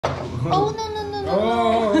Oh no.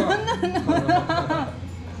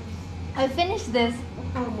 I finished this.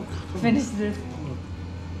 Finish this.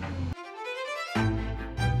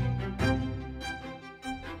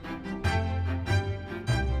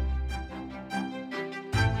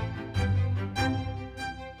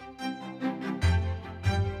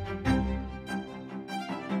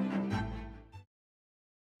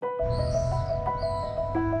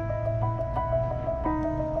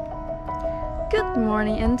 Good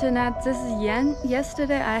morning internet, this is Yan.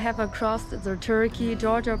 Yesterday I have crossed the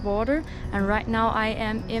Turkey-Georgia border and right now I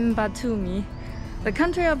am in Batumi. The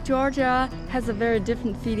country of Georgia has a very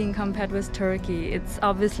different feeling compared with Turkey. It's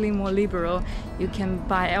obviously more liberal. You can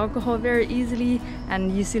buy alcohol very easily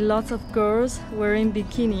and you see lots of girls wearing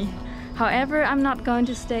bikini. However, I'm not going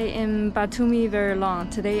to stay in Batumi very long.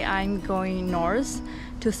 Today I'm going north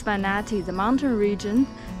to Svaneti, the mountain region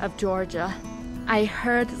of Georgia. I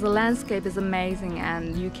heard the landscape is amazing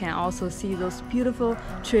and you can also see those beautiful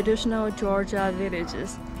traditional Georgia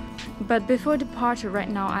villages. But before departure, right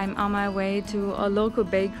now I'm on my way to a local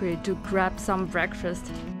bakery to grab some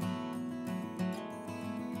breakfast.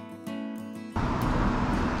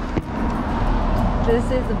 This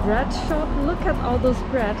is a bread shop. Look at all those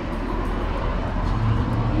bread.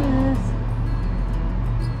 Yes.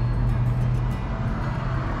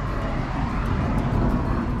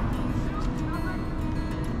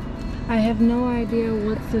 I have no idea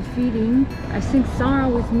what's the feeding. I think some are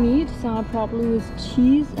with meat, some are probably with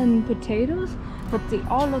cheese and potatoes, but they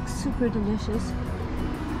all look super delicious.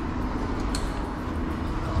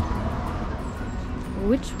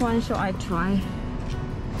 Which one shall I try?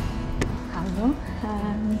 Hello,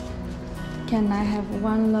 can I have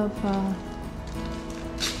one loaf?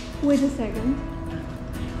 Wait a second.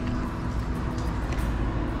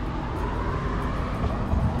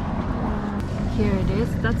 Here it is,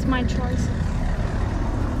 that's my choice.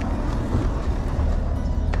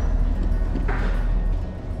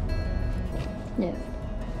 Yes.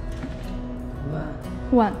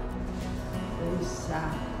 One.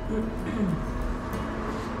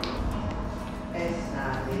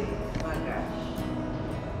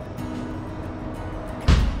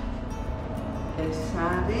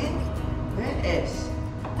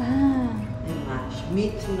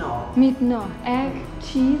 Meat no. Meat no. Egg,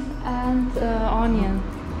 cheese and onion.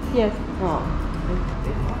 Yes. No.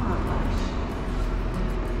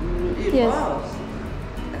 Yes.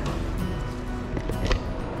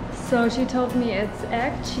 So she told me it's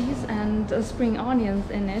egg, cheese and spring onions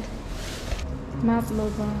in it.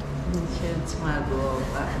 Mashrutka.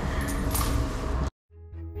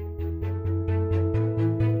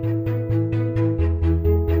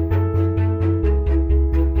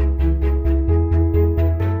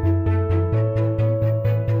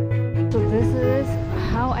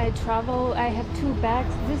 Travel. I have two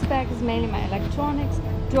bags. This bag is mainly my electronics,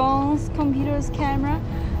 drones, computers, camera,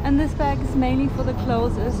 and this bag is mainly for the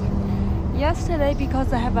clothes. Yesterday,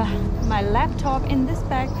 because I have my laptop in this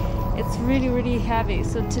bag, it's really heavy.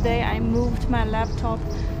 So today I moved my laptop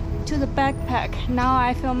to the backpack. Now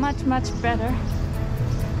I feel much better.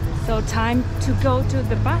 So time to go to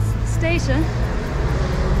the bus station.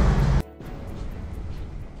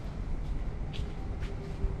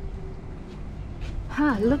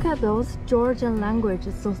 Look at those Georgian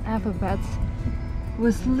languages, those alphabets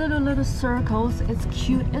with little circles. It's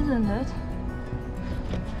cute, isn't it?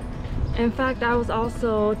 In fact, I was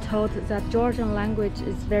also told that Georgian language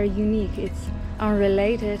is very unique. It's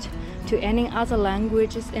unrelated to any other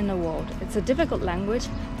languages in the world. It's a difficult language,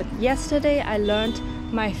 but yesterday I learned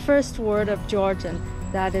my first word of Georgian.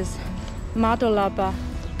 That is Madolaba,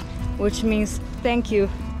 which means thank you.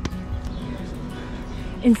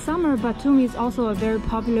 In summer, Batumi is also a very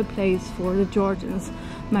popular place for the Georgians.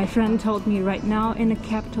 My friend told me right now in the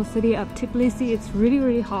capital city of Tbilisi, it's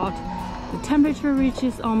really hot. The temperature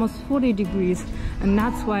reaches almost 40 degrees, and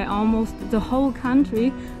that's why almost the whole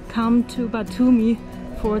country come to Batumi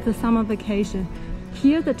for the summer vacation.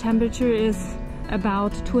 Here the temperature is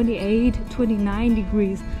about 28, 29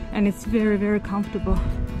 degrees, and it's very comfortable.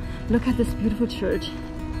 Look at this beautiful church.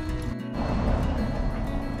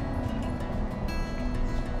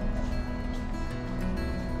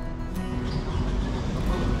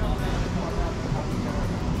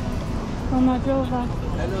 Hello.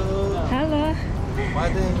 Hello. Are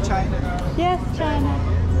they in China? Yes, China.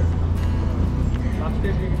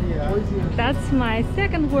 That's my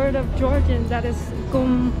second word of Georgian. That is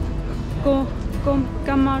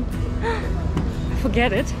gamad.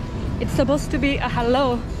 Forget it. It's supposed to be a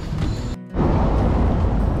hello.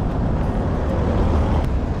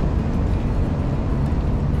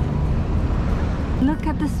 Look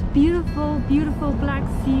at this beautiful black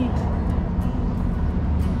sea.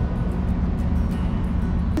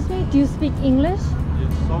 Do you speak English?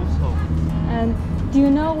 Yes, so. And do you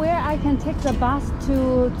know where I can take the bus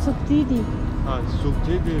to Kubdari?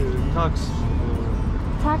 Subdidi taxi.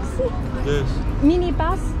 Taxi? Yes.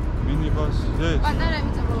 Minibus? Minibus. Yes.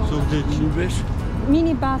 Subdidi.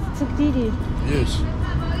 Minibus Kubdari. Yes.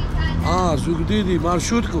 Subdidi,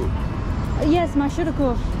 Marshrutka. Yes,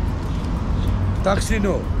 Mashrutka. Taxi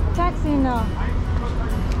no. Taxi no.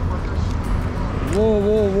 Whoa.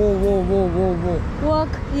 Walk,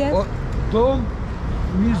 yes. Dom,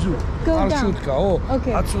 Mizu. Go down. Marshrutka.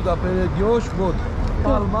 Okay. Отсюда перейдешь, вот.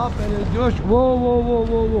 Palma перейдешь.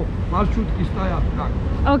 Во. Маршрутки стоят так.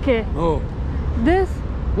 Okay. О. This?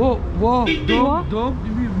 Дом, и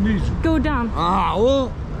внизу. Go down.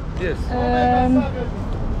 Yes.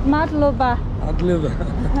 Madloba. Отлично.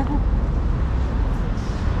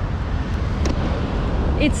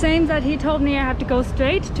 It seems that he told me I have to go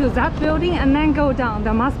straight to that building and then go down.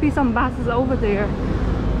 There must be some buses over there.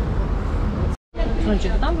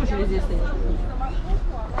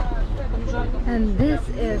 And this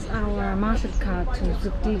is our Mashrutka to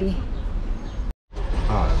Kubdari.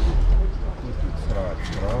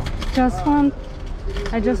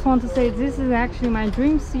 I just want to say this is actually my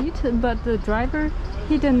dream seat, but the driver,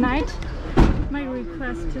 he denied my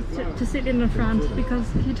request to sit in the front because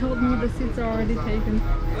he told me the seats are already taken.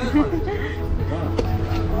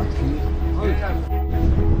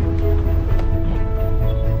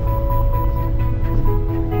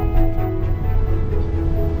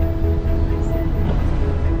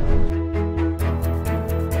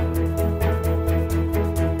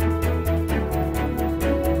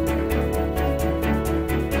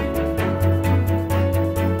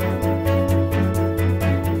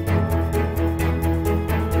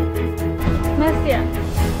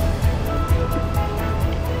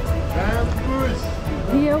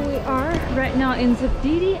 Here we are right now in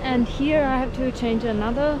Kubdari, and here I have to change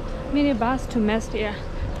another minibus to Mestia.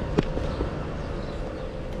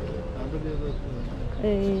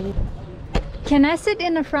 Can I sit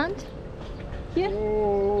in the front? Here?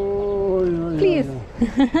 Please.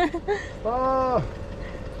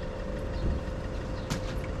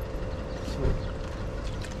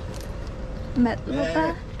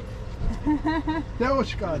 Matluba.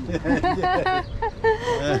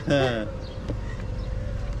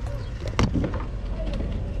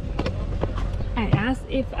 I asked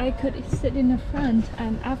if I could sit in the front,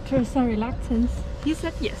 and after some reluctance, he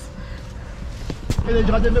said yes.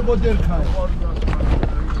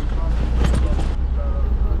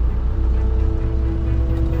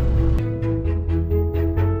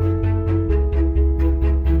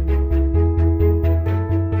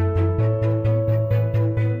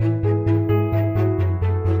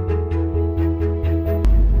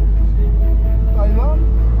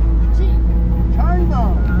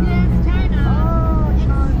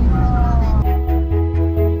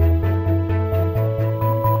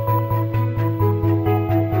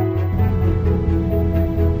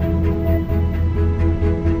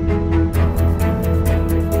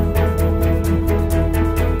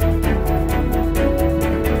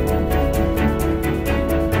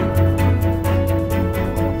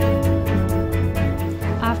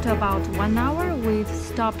 About 1 hour, we've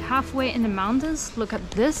stopped halfway in the mountains. Look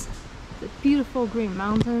at this, the beautiful green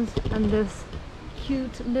mountains and this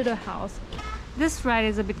cute little house. This ride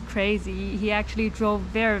is a bit crazy. He actually drove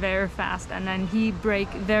very fast and then he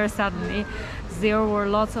braked very suddenly. There were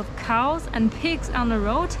lots of cows and pigs on the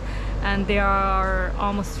road, and there are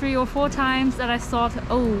almost 3 or 4 times that I thought,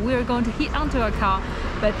 oh, we're going to hit onto a cow,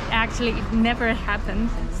 but actually it never happened.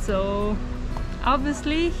 So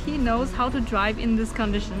obviously he knows how to drive in this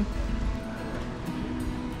condition.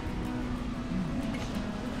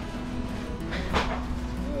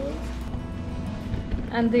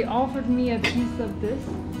 And they offered me a piece of this.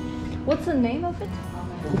 What's the name of it?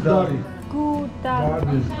 Kubdari.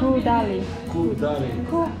 Kubdari.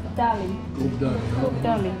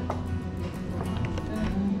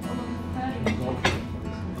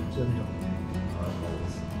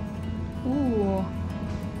 Ooh.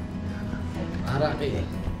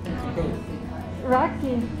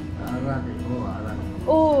 Raki.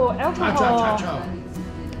 Oh, alcohol. Chacha.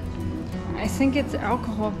 I think it's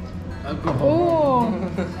alcohol. Alcohol. Oh.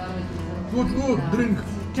 Good. Drink.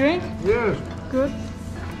 Drink? Yes. Good.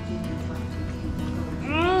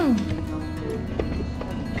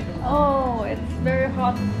 Oh, it's very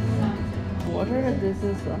hot. Water. This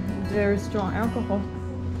is a very strong alcohol.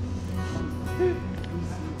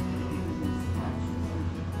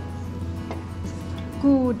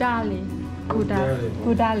 Kubdari.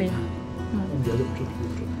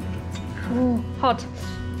 Oh, hot.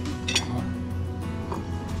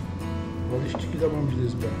 Водички да вам биде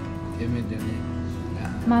збер.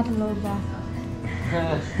 Matloba.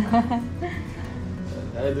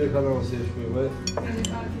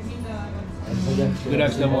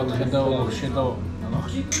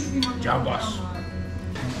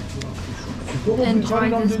 Enjoy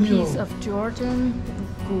this piece of Georgian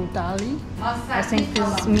Kubdari. I think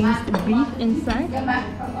this means beef inside.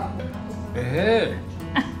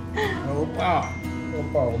 Opa,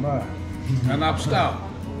 Oma. And upstart.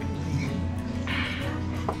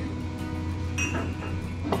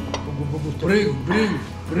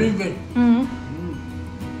 Bring it.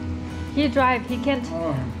 He drive, he can't.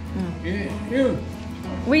 You.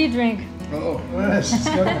 We drink. Oh, yes.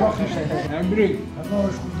 And bring.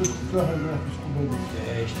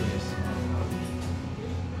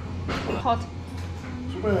 Hot.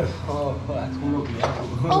 Oh,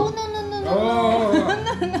 Oh no.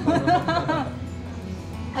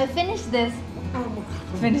 I finished this.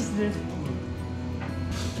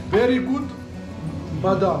 Very good.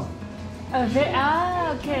 Madam. Okay,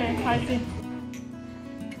 I see.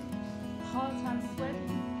 Hot and sweat.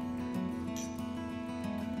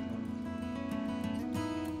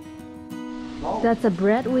 That's a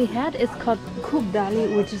bread we had. It's called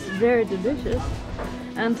Kubdari, which is very delicious.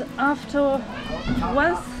 And after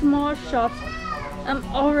one small shot, I'm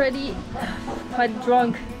already quite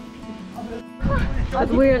drunk. But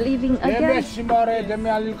we're leaving again.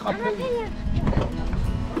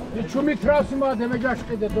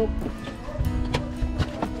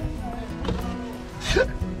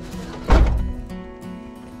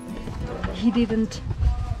 He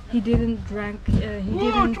didn't drink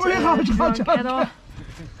drunk at all.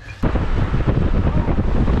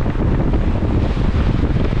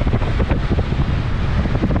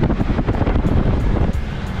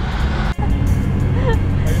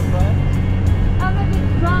 I'm a bit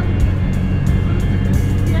drunk.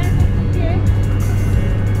 Yes, okay.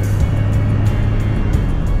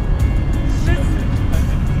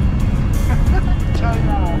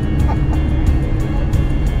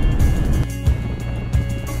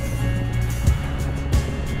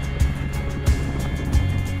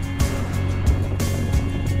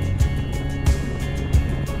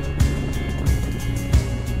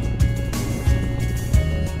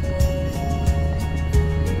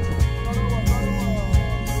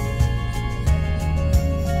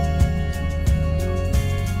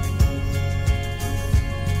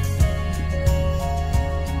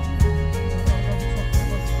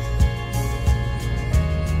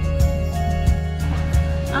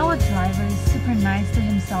 Nice to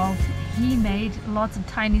himself. He made lots of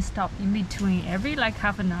tiny stops in between every like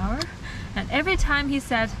half an hour, and every time he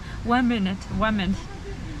said 1 minute,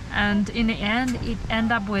 and in the end it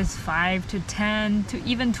ended up with 5 to 10 to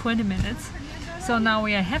even 20 minutes. So now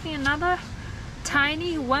we are having another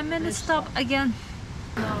tiny 1 minute stop again.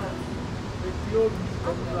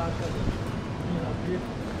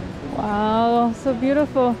 Wow, so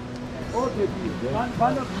beautiful.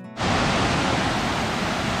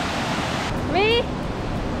 Me?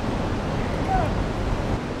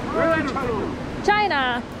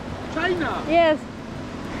 China. China. Yes.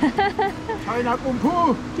 China Kung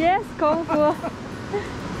Fu. Yes, Kung Fu.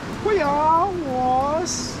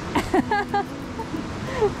 Was.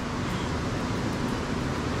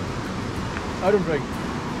 I don't drink.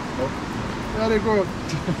 Oh. Very good.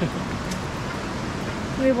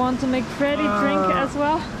 We want to make Freddy drink as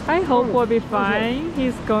well. I hope we'll be fine.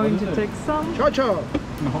 He's going to take some. Chacha.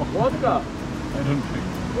 No. Vodka. I don't think.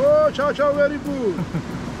 Oh, Chacha, very good.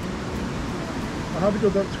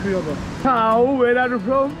 Ciao, where are you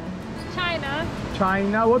from? China.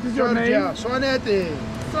 China. What is your name? Svaneti.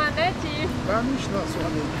 Svaneti.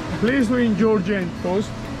 Please do in Georgian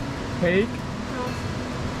toast. Cake.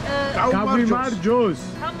 Kamarjos.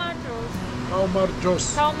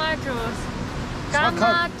 Kamarjos.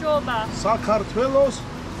 Kamarjoba. Sakartvelos.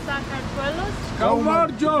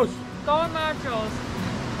 Kamarjos.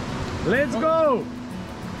 Let's go.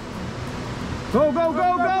 Go.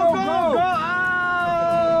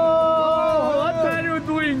 Oh, what are you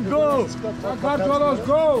doing? Go. Sakartvelos,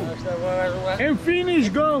 go. And finish,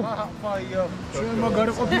 go.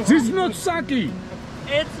 This is not sake.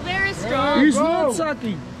 It's very strong. It's not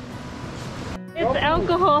sake. It's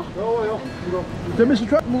alcohol.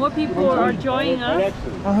 More people are joining us.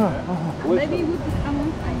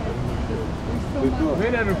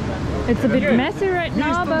 It's a bit messy right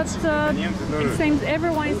now, but it seems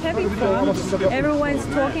everyone is having fun. Everyone is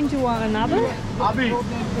talking to one another.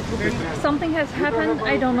 Something has happened,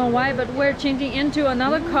 I don't know why, but we're changing into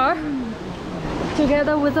another car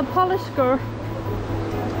together with a Polish girl.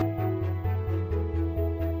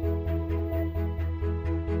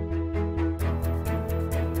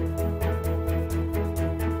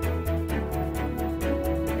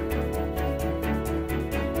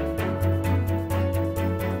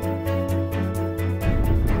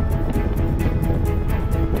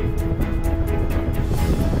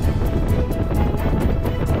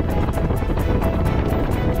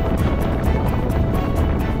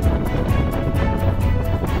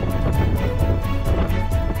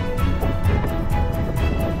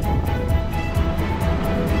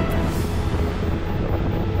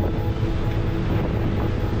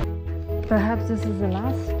 This is the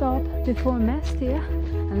last stop before Mestia,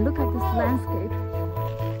 and look at this landscape.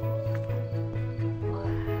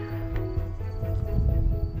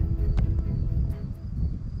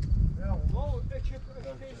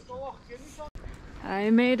 I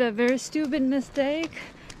made a very stupid mistake.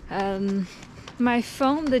 My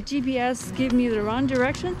phone, the GPS, gave me the wrong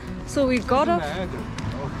direction, so we got off.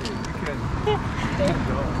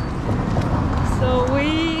 So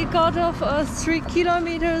we got off 3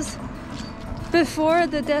 kilometers before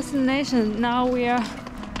the destination. Now we are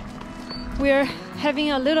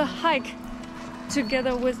having a little hike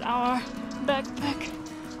together with our backpack.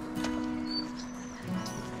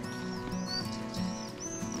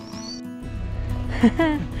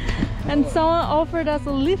 And someone offered us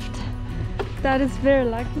a lift. That is very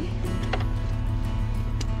lucky.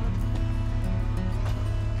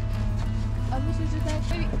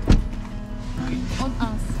 On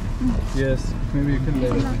us. Yes, maybe you can lay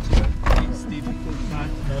it. It's difficult.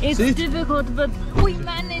 It's difficult, but we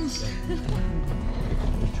managed.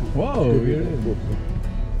 Wow,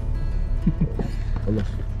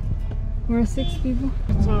 We're 6 people.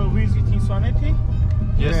 So visiting Svaneti?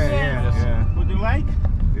 Yes. Yeah. Would you like?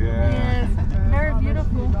 Yes, very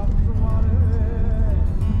beautiful.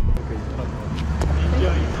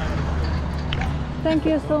 Thank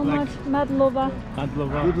you so much, Madlova.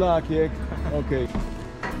 Good luck, Yek. Okay.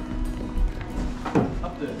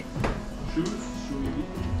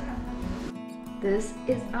 This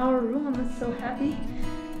is our room. I'm so happy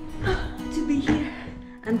to be here.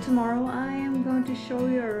 And tomorrow I am going to show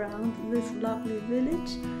you around this lovely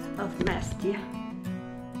village of Mestia.